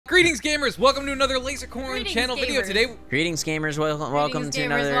Greetings, gamers! Welcome to another Lasercorn channel video today. Greetings, gamers! Welcome to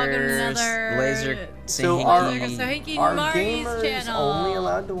another Laser So Sohinki. Are gamers only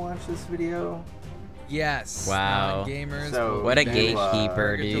allowed to watch this video? Yes. Wow. Gamers. So what a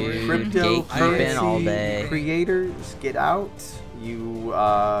gatekeeper, dude. Gatekeeping all day. Creators, get out.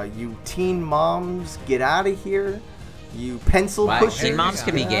 You teen moms, get out of here. You pencil pushers. Teen moms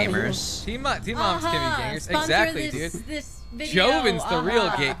can be gamers. Teen moms can be gamers. Exactly, dude. This Joven's the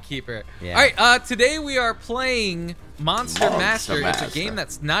real gatekeeper. Yeah. All right, today we are playing Monster Master. It's a game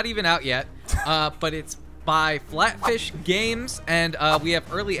that's not even out yet, but it's by Flatfish Games, and we have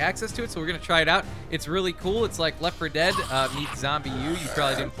early access to it, so we're gonna try it out. It's really cool. It's like Left 4 Dead meets Zombie U. You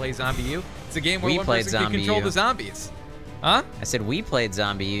probably didn't play Zombie U. It's a game where one person can control the zombies. Huh? I said we played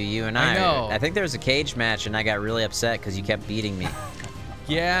Zombie U, you and I. I know. I think there was a cage match, and I got really upset because you kept beating me.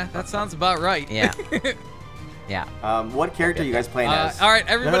 Yeah, that sounds about right. Yeah. Yeah. What character are you guys playing as? All right,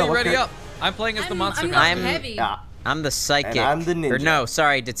 everybody No, ready up. I'm playing as the Monster Master. I'm the psychic. And I'm the ninja. Or no,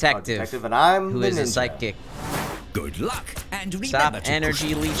 sorry, detective. Detective, and I'm who the is ninja. a psychic. Good luck, and remember Stop to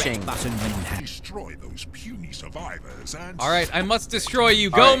energy push the red leaching. button when Destroy those puny survivors and All right, I must destroy you.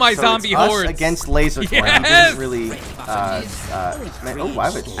 All Go, right, my so zombie it's us hordes. against Lasercorn. Yes! Didn't really. Man, I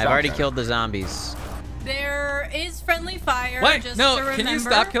have a I've already shotgun. killed the zombies. There is friendly fire. Wait, just no, to remember. can you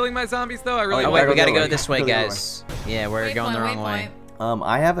stop killing my zombies though? I really. Oh wait, we gotta go go this way, Go the other guys. Yeah, we're going the wrong way.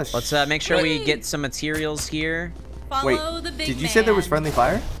 I have a. Let's make sure we get some materials here. Follow the big Did you say there was man. friendly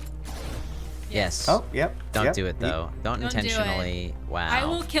fire? Yes. Oh, yep. Don't do it though. Don't Don't do intentionally. Wow. I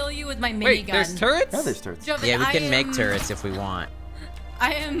will kill you with my minigun. Wait, there's turrets? Yeah, there's turrets. Joven, Yeah, we can make am- turrets if we want.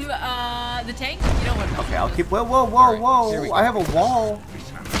 I am the tank. You don't want to. Okay, I'll keep. Whoa, whoa, whoa, Alright, here we whoa! go. I have a wall.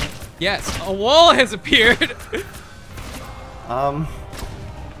 Yes, a wall has appeared.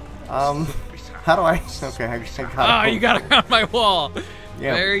 How do I? Okay, I got. Ah, you got around my wall.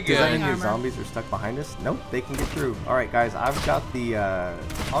 Yeah. Very Does that good. mean your Armor. zombies are stuck behind us? Nope, they can get through. All right, guys, I've got the.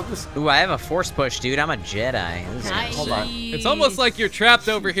 I'll just. Ooh, I have a force push, dude. I'm a Jedi. This is Nice. Hold on. It's almost like you're trapped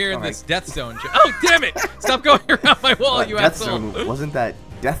over here in Alright. this death zone. Oh, damn it! Stop going around my wall, you Death asshole. Zone wasn't that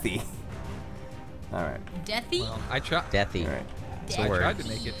deathy? All right. Deathy. Well, I tried. Deathy. All right. It's I a word. tried to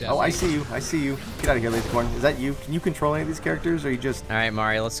make it death. Oh, I see you. I see you. Get out of here, Lasercorn. Is that you? Can you control any of these characters, or you just? All right,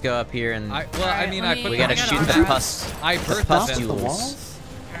 Mario, let's go up here and I Alright, mean, let I me- put. we gotta I got shoot armor the up. pus. I the birthed Past them. the pustules. walls?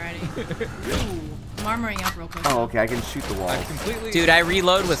 Alrighty. Ooh, I'm armoring up real quick. Oh, okay. I can shoot the I walls. completely. Dude, I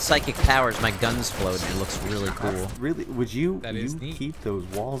reload with psychic powers. My guns float. It looks really cool. Really? Would you? That is you neat. keep those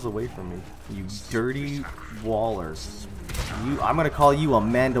walls away from me, you dirty wallers. I'm gonna call you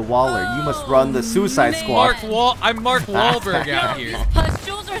Amanda Waller. You must run the Suicide man. Squad. I'm Mark Wahlberg out These here.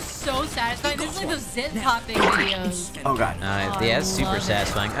 pustules are so satisfying. This is like those zit popping videos. Oh God. Yeah, it's super love it.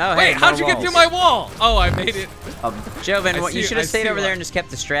 satisfying. Oh, Wait, hey, how'd more you get walls. through my wall? Oh, I made it. Joven, I you see- should I have stayed see over why. there and just kept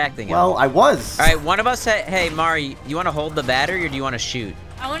distracting him. Well, I was. All right, one of us. Hey, Mari, you want to hold the battery or do you want to shoot?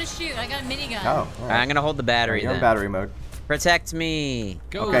 I want to shoot. I got a minigun. Oh. All All right, right. I'm gonna hold the battery You're in then. battery mode. Protect me.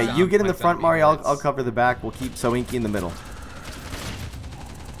 Go, Okay, you get in my the front, zombie Mario. hordes. I'll cover the back. We'll keep Sohinki in the middle.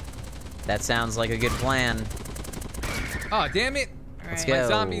 That sounds like a good plan. Oh, damn it! Let's Alright. go. My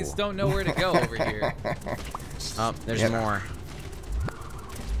zombies don't know where to go over here. Oh, there's Yep. more.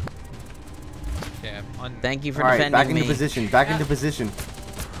 Okay, I'm Thank you for All right, defending back me. into position. Back into position.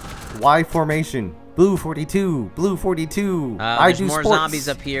 Y formation. Blue 42. Blue 42. I There's do more sports. zombies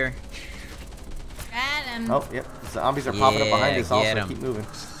up here. Got him. Oh, yep. Zombies are popping up behind Yeah, us. Also, get 'em. keep moving.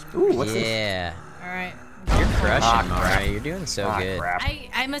 Ooh, what's this? Yeah. All right. You're crushing, Ah, crap. Mari. You're doing so Ah, good. crap.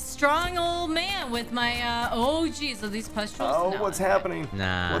 I'm a strong old man with my oh geez, are these pustules? Oh, No. what's happening?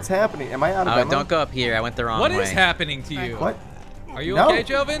 Nah. What's happening? Am I out of Oh, ammo? don't go up here. I went the wrong What way. is happening to you? What? Are you No. okay,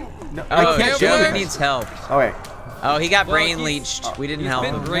 Joven? No, Oh, I can't Joven Joven shoot. needs help. Oh, wait. Oh, he got Well, brain he's- leached. We didn't he's help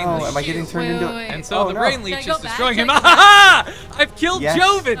been him. brain No, leached. am I getting turned into? Wait. And so Oh, the no. brain Can I leech go is back? destroying him. Can I go Ha! I've killed Yes.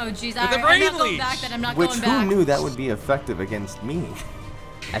 Joven Oh geez, with a I'm brain not going leech. back. That I'm not Which going who back. knew that would be effective against me?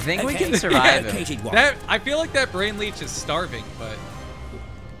 I think we can Okay, survive him. dedicated one. That I feel like that brain leech is starving, but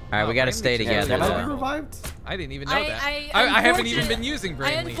All right, we gotta brain stay leech is together Can I be terrible. though. revived? I didn't even know I- that. I I haven't even unfortunate- been using I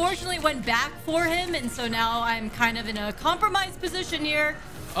brain leech. unfortunately went back for him, and so now I'm kind of in a compromised position here.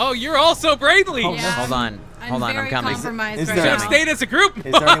 Oh, you're also brain leech. Oh, Yeah, Hold on. Hold on, I'm very coming. compromised Is right there- Should now. have stayed as a group. Is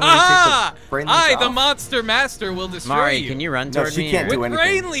there any way to take the brain leech I, the off? Monster Master, will destroy Mari, you. can you run No, toward she me? can't or- do with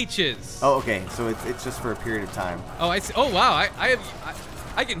anything. brain leeches? Oh, okay. So it's just for a period of time. Oh, I see. Oh, wow.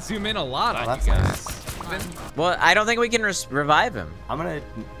 I can zoom in a lot on that's you guys. nice. Well, I don't think we can revive him. I'm gonna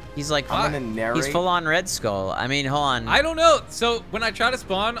He's like, I'm gonna narrate. he's full on Red Skull. I mean, hold on. I don't know. So when I try to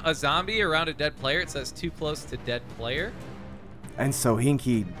spawn a zombie around a dead player, it says too close to dead player. And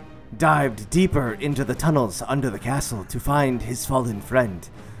Sohinki dived deeper into the tunnels under the castle to find his fallen friend.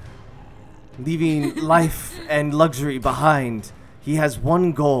 leaving life and luxury behind. He has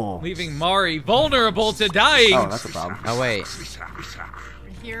one goal. Leaving Mari vulnerable to dying. Oh, that's a problem. Oh wait,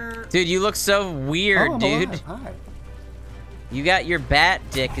 Here. dude, you look so weird, I'm dude. alive. Hi. You got your bat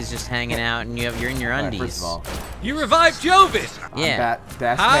dick is just hanging out, and you're in your All right, undies. first of all, You revived Joven. Yeah. Bat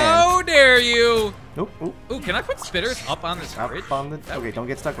dash How dare you? man. Oop, Ooh, can I put spitters up on this bridge? up on the. That would Okay, be don't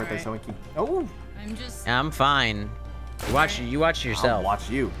get stuck right there, Sohinki. Oh, I'm just. I'm fine. You watch I'll yourself. watch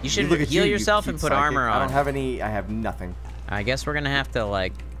you. You should look at heal you yourself cute and put psychic. armor I on. don't have any. I have nothing. I guess we're gonna have to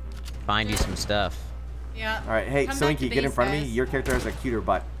like find you some stuff. Yeah. All right, hey, Come back to Sohinki, get in base, front of me. guys. Your character has a cuter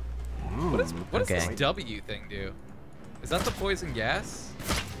butt. What does Okay. this W thing do? Is that the poison gas?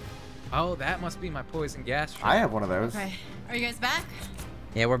 Oh, that must be my poison gas. I have one of those. Okay. Are you guys back?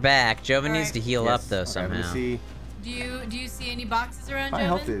 Yeah, we're back. Joven needs Alright. to heal Yes. up though Okay, let me somehow. see. Do you see any boxes around, My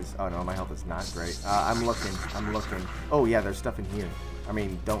Joven? health is. Oh no, my health is not great. I'm looking. I'm looking. Oh yeah, there's stuff in here. I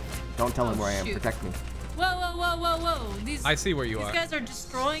mean, don't tell him Oh, where I am. shoot. Protect me. Whoa, whoa, whoa, whoa, whoa! These. I see where you These are. guys are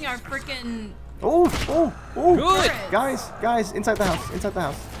destroying our freaking. Oh, oh, oh! Good. Guys, inside the house, inside the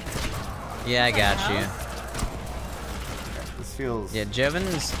house. Yeah, I got you. This feels. Yeah,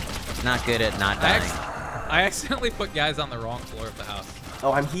 Joven's not good at not I, dying. I accidentally put guys on the wrong floor of the house.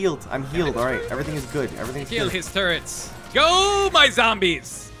 Oh, I'm healed. I'm healed. All right, everything is good. Everything's Kill good. his turrets. Go, my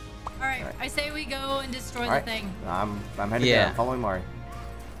zombies. All right, I say we go and destroy All the right, thing. I'm headed Yeah. there. Following Mari.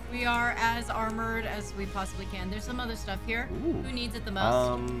 We are as armored as we possibly can. There's some other stuff here. Ooh. Who needs it the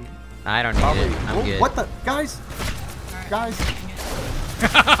most? I don't need Probably. it. I'm Oh, good. what the guys? All right. Guys.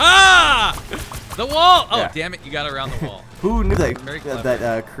 The wall. Oh, Yeah. damn it! You got around the wall. Who knew Very clever.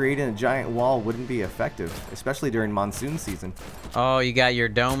 that creating a giant wall wouldn't be effective, especially during monsoon season? Oh, you got your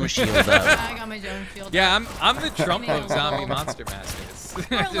dome shield up. I got my zone shield. Yeah, I'm the Trump Maybe of a zombie little- monster masters.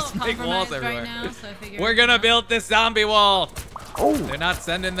 We're a little Just make walls compromised everywhere. right now, so I figured. We're gonna build this zombie wall. Oh, They're not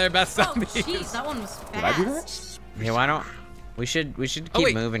sending their best Oh, zombies. jeez, that one was fast. did I do that? Yeah, why don't we should keep Oh,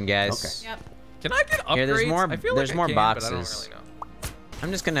 wait. moving, guys. Okay. Yep. Can I get upgrades? Here, there's more- I feel there's like more I can, boxes. But I don't really know.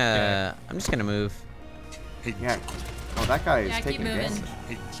 I'm just gonna move. Yeah. Oh, that guy is Yeah, keep taking moving.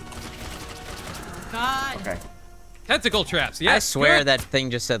 advantage. God. Okay. Tentacle traps. Yes. I swear good. that thing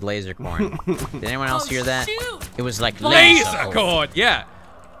just said Lasercorn. Did anyone else hear that? Shoot. It was like Laser cord. Yeah.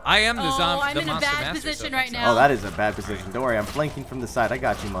 I am the Oh, zombie. I'm the in a monster bad master position so right far. now. Oh, that is a bad position. Don't worry, I'm flanking from the side. I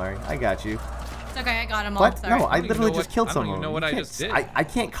got you, Mari. I got you. It's okay, I got him all. What? Sorry. No, I even literally know just what- killed I don't someone. even know You what I can't just did. I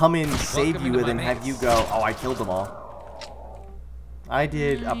can't come in, save Welcome you, into and then my have maze. you go, oh, I killed them all. I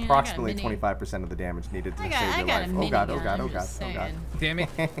did Yeah, I got a approximately mini. 25% of the damage needed to I save got your a life. mini Oh god, oh gun, god, oh I'm god, just oh god. Damn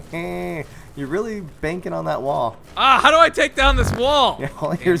it. You're really banking on that wall. Ah, how do I take down this wall? Yeah,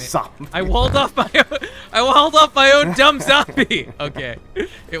 all Damn your it. zombies. I walled off my own dumb zombie. Okay.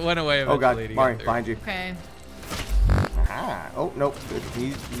 It went away Oh god, eventually. to Mari, get through. behind you. Okay. Ah, oh nope.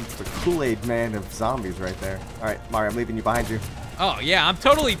 He's the Kool-Aid man of zombies right there. Alright, Mari, I'm leaving you behind you. Oh, yeah, I'm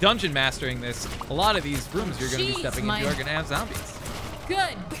totally dungeon mastering this. A lot of these rooms you're going to be Jeez, stepping my- into are going to have zombies.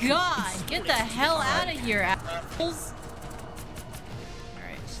 Good God! Get the hell out of here, assholes! All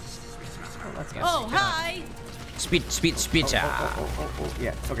right. Oh, that's nice. Oh, hi! Speed. Oh,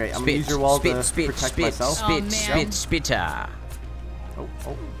 yeah. Okay, I'm gonna use your wall to protect myself. Oh, man. Speed. Oh,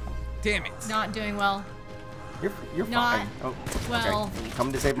 Damn it. Not doing well. you're Not fine. Oh, well. okay.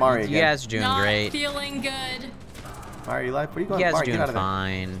 Come to save Mari again. You guys are doing Not great. feeling good. Mari, you alive? What are you You going? guys are Mari, doing get out of there.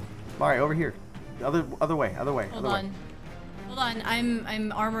 fine. Mari, over here. The other way. Hold on. Hold on.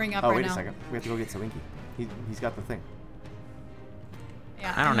 I'm armoring up Oh, right wait now. a second. We have to go get Sohinki. He's got the thing.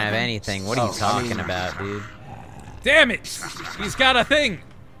 Yeah, I don't I'm have moving. anything. What are you Oh, I talking mean- about, dude? Damn it. He's got a thing.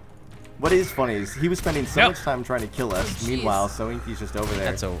 What is funny is he was spending so Yep. much time trying to kill us. jeez. Meanwhile, Sohinki's just over there.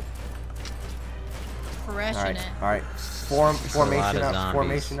 That's a Crushing All right. it. All right. a lot Formation of up. zombies.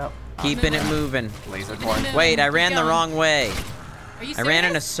 Formation up. keeping it moving. Lasercorn. Wait, I Keep ran the going. wrong way. Are you I ran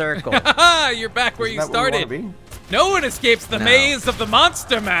in a serious? circle. You're back where you Isn't that what we started. wanna be? No one escapes the No. maze of the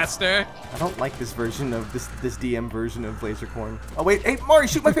Monster Master. I don't like this version of this DM version of Lasercorn. Oh wait, hey Mari,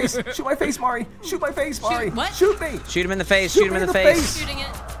 shoot my face! Shoot my face, Mari! Shoot my face, Mari! what? Shoot me! Shoot him in the face. Shoot Shoot him in me the face. Shooting it.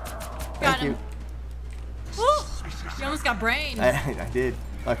 Thank Got you. him. Woo! You almost got brained. I did.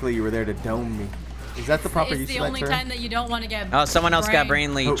 Luckily, you were there to dome me. Is that the proper use It's of the that only term? time that you don't want to get. Oh, someone else got brain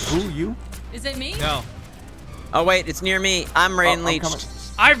Who, leeched. who, you? Is it me? No. Oh wait, it's near me. I'm brain I'm leeched. coming.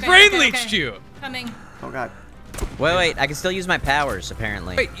 I've Okay, brain okay, leeched okay. you. Coming. Oh god. Wait, I can still use my powers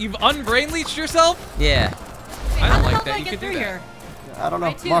apparently. Wait, you've unbrain leeched yourself? Yeah. I How don't the like hell that. did I You get could do through that. here? I don't know,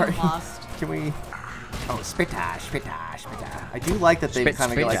 I too Mari. am lost. Can we? Oh, spitash. I do like that they Spit,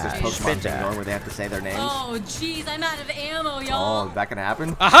 kind of get like this spitash, Pokemon thing spitash. going where they have to say their names. Oh, jeez, I'm out of ammo, Oh, y'all. that can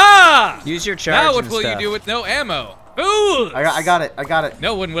happen. Aha! Use your charge Now what and will stuff. you do with no ammo? Fools! I got it. I got it.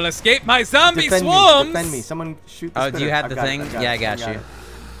 No one will escape my zombie Defend swarms! me. Defend me. Someone shoot the Oh, do you have the thing? Yeah, I got you.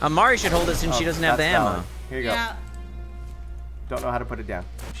 Mari should hold it since she doesn't have the ammo. Here you go. Yeah. Don't know how to put it down.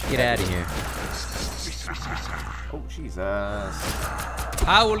 Get out of here. Oh, Jesus.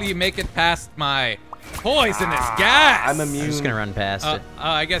 How will you make it past my poisonous gas? I'm immune. I'm just gonna run past it.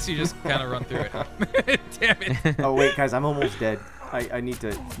 I guess you just kind of run through it. Damn it. Oh, wait, guys. I'm almost dead. I need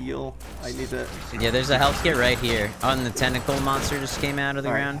to heal. I need to... Yeah, there's a health kit right here. Oh, and the tentacle monster just came out of the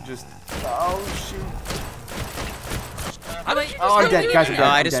ground. Just... Oh, shoot. Oh, I'm dead. Guys,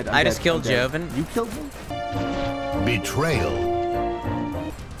 I'm dead. I just killed Joven. You killed me? Betrayal.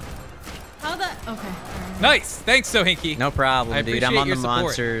 How the? Okay. Nice. Thanks, Sohinki. No problem, I dude. I'm on the appreciate your support.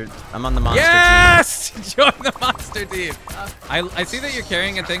 monster. I'm on the monster Yes! Join the monster team. I see that you're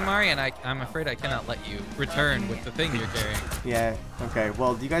carrying a thing, Mari, and I'm afraid I cannot let you return with the thing you're carrying. Yeah. Okay.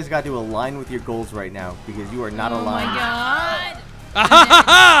 Well, you guys got to align with your goals right now because you are not aligned. Oh my god.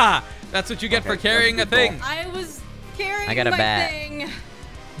 Ah, that's what you get for Okay, carrying a that's a good thing. I was carrying I got a my bat. thing.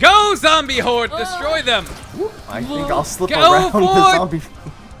 Go, zombie horde! Destroy them. I think I'll slip Go around the for it! zombie.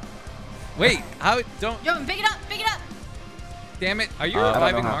 Wait, how? Don't. Yo, pick it up, pick it up. Damn it! Are you I don't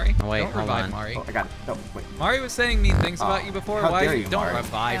reviving know how. Mari? Oh, wait, don't hold revive on. Mari. Oh, I got it. No, wait. Mari was saying mean things about you before. how Why dare you you, don't Mari.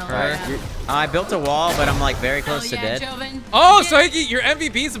 revive Hell her? yeah. I built a wall, but I'm like very close to Hell yeah, dead. Joven. Oh, Get it. Sohinki, your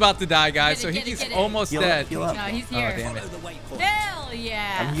MVP's about to die, guys. So Get it, Hinki's get it. almost Heal dead. up, heal up. No, he's Oh, here. damn it. Hell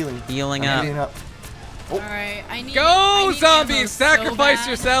yeah. I'm healing. Healing I'm up. healing up. All right, I need. I Go, need zombies! ammo Sacrifice so bad.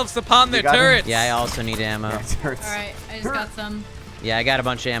 yourselves upon their got him? turrets. Yeah, I also need ammo. Yeah, it hurts. All right, I just got some. Yeah, I got a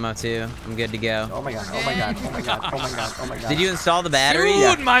bunch of ammo too. I'm good to go. Oh my god. Oh my god. Oh my god. Oh my god. Oh my god. Did you install the battery?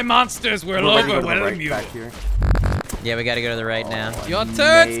 Soon, my monsters will We're ready to go to the overwhelm right you. back here. Yeah, we gotta go to the right now. Your You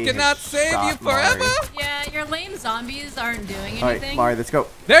turrets may cannot have save you shot Mari. forever. Yeah, your lame zombies aren't doing All right, anything. Mari, let's go.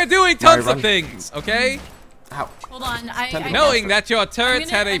 They're doing tons Mari, of run. things, okay? Ow. Hold on, I Knowing that your turrets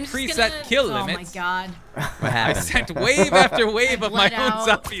had a I'm just preset gonna- kill Oh limit, my god. What I happened? sent wave after wave of my bled own out.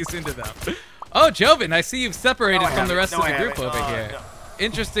 zombies into them. Oh, Joven, I see you've separated No, I from the haven't. rest No, of the I group haven't. over Oh, here. no.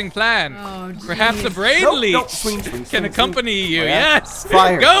 Interesting plan. Oh, Perhaps a jeez. brain Nope, leech nope, swing, swing, can swing, accompany swing. you. Oh, yeah? Yes.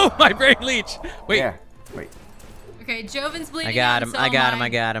 Fire. Go, my brain leech. Wait. Yeah. Wait. Okay, Joven's bleeding. I got out, him. so I got am him. I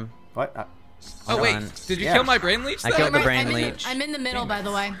got him. What? Oh Hold wait. on. Did you Yeah. kill my brain leech? I Then? killed the I'm brain in leech. I'm in the middle, by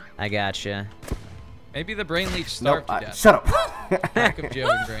the way. I gotcha. Maybe the brain leech Nope. starved to death. Shut up. Lack of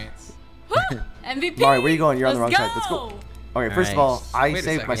Joven brains. MVP. Mari, where you going? You're on the Let's wrong side. Let's go. Okay, first of Alright. all, I Wait a saved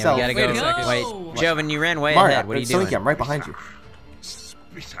second. myself. Yeah, we Wait gotta a go. second. Wait, Go. Joven, you ran way Mari, ahead. What are you Sohinki, doing? I'm right behind you.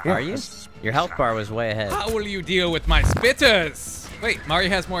 Yeah. Are you? Your health bar was way ahead. How will you deal with my spitters? Wait, Mari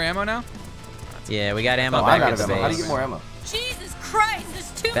has more ammo now? Yeah, we got ammo Oh, back I'm out at of the ammo. How do you base. get more ammo? Jesus Christ,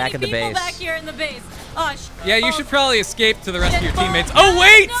 there's too Back at many the people base. back here in the base. Oh, Yeah, you oh, should probably escape to the rest of your Get teammates. involved. Oh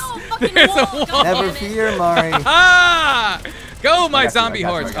wait! No, fucking There's a wall. wall. Never it. fear, Mari. Ah! Go, my I got you, zombie I got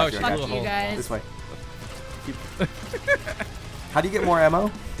you, hordes. I got Oh, you, she I got blew a Fuck you hole. guys. This way. How do you get more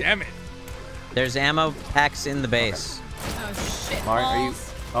ammo? Damn it. There's ammo packs in the base. Oh shit. Mari, are you?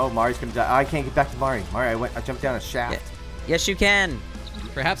 balls. Oh, Mari's gonna die. I can't get back to Mari. Mari, I jumped down a shaft. Yeah. Yes, you can.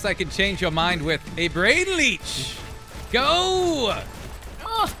 Perhaps I can change your mind with a brain leech. Go!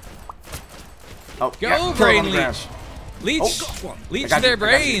 Ugh. Oh, Go, yeah, kill him on brain the ground. leech. Leech. I Leech got their you,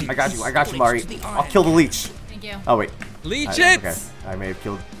 brains. I got you. I got you, Mari. I'll kill the leech. Thank you. Oh wait. Leech I, it. okay. I may have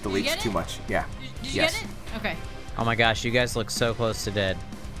killed the Did you leech get too it? much. Yeah. Did you Yes. get it? Okay. Oh my gosh, you guys look so close to dead.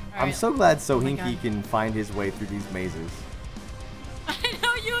 All I'm right. so glad my Sohinki God. can find his way through these mazes. I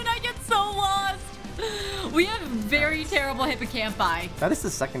know you and I get so lost. We have very terrible hippocampi. That is the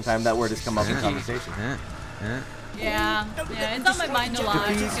second time that word has come up in conversation. Yeah, it's on my mind a lot.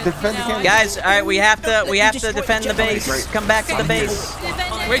 Defeat- because, defend the camp. Guys, all right, we have to defend the base. Great. Come back to the base.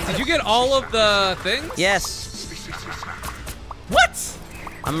 Wait, did you get all of the things? Yes. What?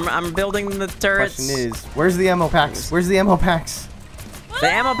 I'm building the turrets. Question is, where's the ammo packs? Where's the ammo packs? The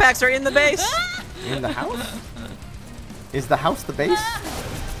ammo packs are in the base. In the house? Is the house the base?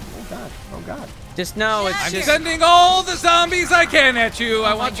 Oh god. Oh god. Just know it's I'm just sending all the zombies I can at you. I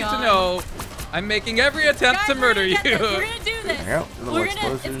Oh my want you to God. know I'm making every attempt Guys, to murder we're you. gonna get this. We're gonna do this. Yeah, a little It's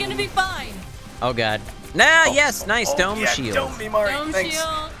explosion. gonna be fine. Oh god. Nah, yes, nice dome shield. Dome me, Mari. Dome Thanks.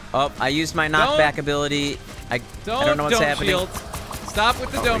 shield. Oh, I used my knockback ability. I don't know what's dome happening. shields. Stop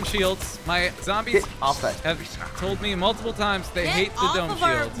with the dome shields. My zombies Get off that. have told me multiple times they Get hate the off dome of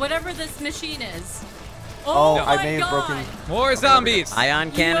our, shields. whatever this machine is. Oh, Oh, I my may have God. broken. More zombies.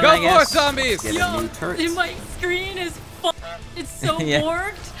 Ion cannon, Go I for guess. zombies. Get a Yo, new turret. my screen is it's so Yeah.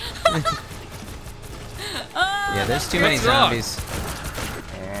 warped. Yeah, there's too many What's wrong? zombies.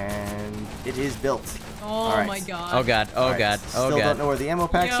 And it is built. Oh Alright. my god. Oh god. Oh Alright, god. Oh Still don't know god. where the ammo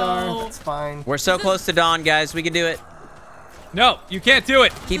packs Yo. are. That's fine. We're so close to dawn, guys. We can do it. No, you can't do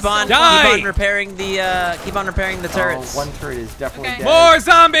it. Keep on repairing the turrets. One turret is definitely dead. More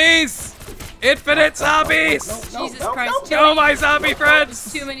zombies! Infinite zombies! Jesus Christ. No, my zombie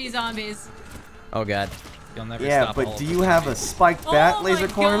friends! Too many zombies. Oh god. You'll never Yeah, stop but all do of you them. have a spiked bat, Oh my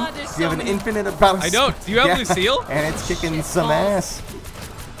Lasercorn? God, there's Do you have so an many- infinite amount of I don't. Do you have Lucille? And it's kicking some balls. ass.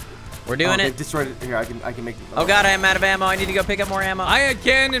 We're doing They it. destroyed it. Here, I can make. Oh god, I am out of ammo. I need to go pick up more ammo. I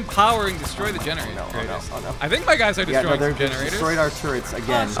can empower and destroy the generator. no, oh no. I think my guys are Yeah, destroying no, some they're generators. destroyed our turrets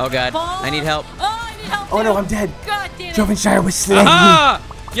again. Oh god, I need help. Oh, I need help. Oh no, too. I'm dead. God damn it. Jovenshire was slain. Aha!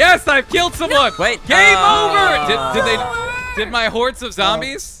 Yes, I've killed someone. Wait. Game Oh. over. Did my hordes of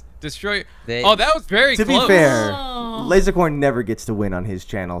zombies destroy? They- Oh, that was very To close. be fair, Oh. Lasercorn never gets to win on his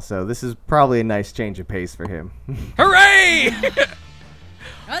channel, so this is probably a nice change of pace for him. Hooray!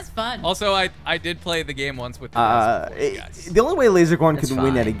 That was fun. Also, I did play the game once with the guys. The only way Lasercorn That's can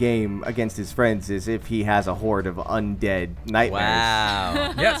win at a fine. game against his friends is if he has a horde of undead nightmares.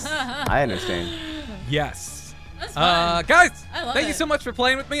 Wow. Yes. I understand. Yes. That's fun. Guys, I love thank you it. so much for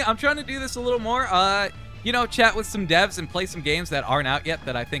playing with me. I'm trying to do this a little more. You know, chat with some devs and play some games that aren't out yet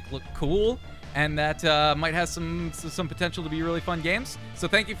that I think look cool and that might have some potential to be really fun games. So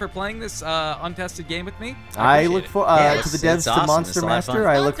thank you for playing this untested game with me. I appreciate look it. for Yeah, to the it's devs to awesome. Monster It's a lot of Master. fun.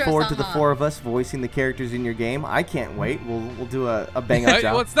 I look Monster forward to the Sama. 4 of us voicing the characters in your game. I can't wait. We'll do a bang up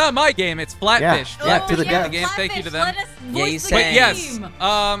job. Well, it's not my game. It's Flatfish. Yeah, Flatfish to the made devs. game. Thank you to them. Let us Yeah, you voice the sang. But yes, game.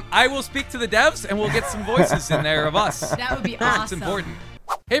 I will speak to the devs and we'll get some voices in there of us. That would be It's awesome. important.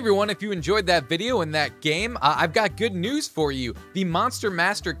 Hey everyone, if you enjoyed that video and that game, I've got good news for you. The Monster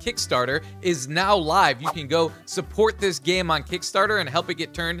Master Kickstarter is now live. You can go support this game on Kickstarter and help it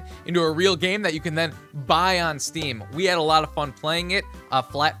get turned into a real game that you can then buy on Steam. We had a lot of fun playing it.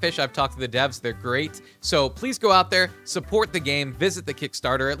 Flatfish, I've talked to the devs, they're great. So please go out there, support the game, visit the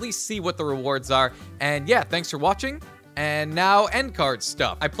Kickstarter, at least see what the rewards are. And yeah, thanks for watching. And now end card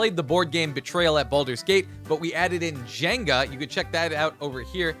stuff. I played the board game Betrayal at Baldur's Gate, but we added in Jenga. You could check that out over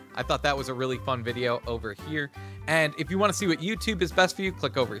here. I thought that was a really fun video over here. And if you want to see what YouTube is best for you,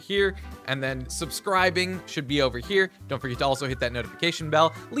 click over here. And then subscribing should be over here. Don't forget to also hit that notification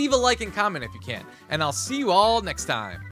bell. Leave a like and comment if you can. And I'll see you all next time.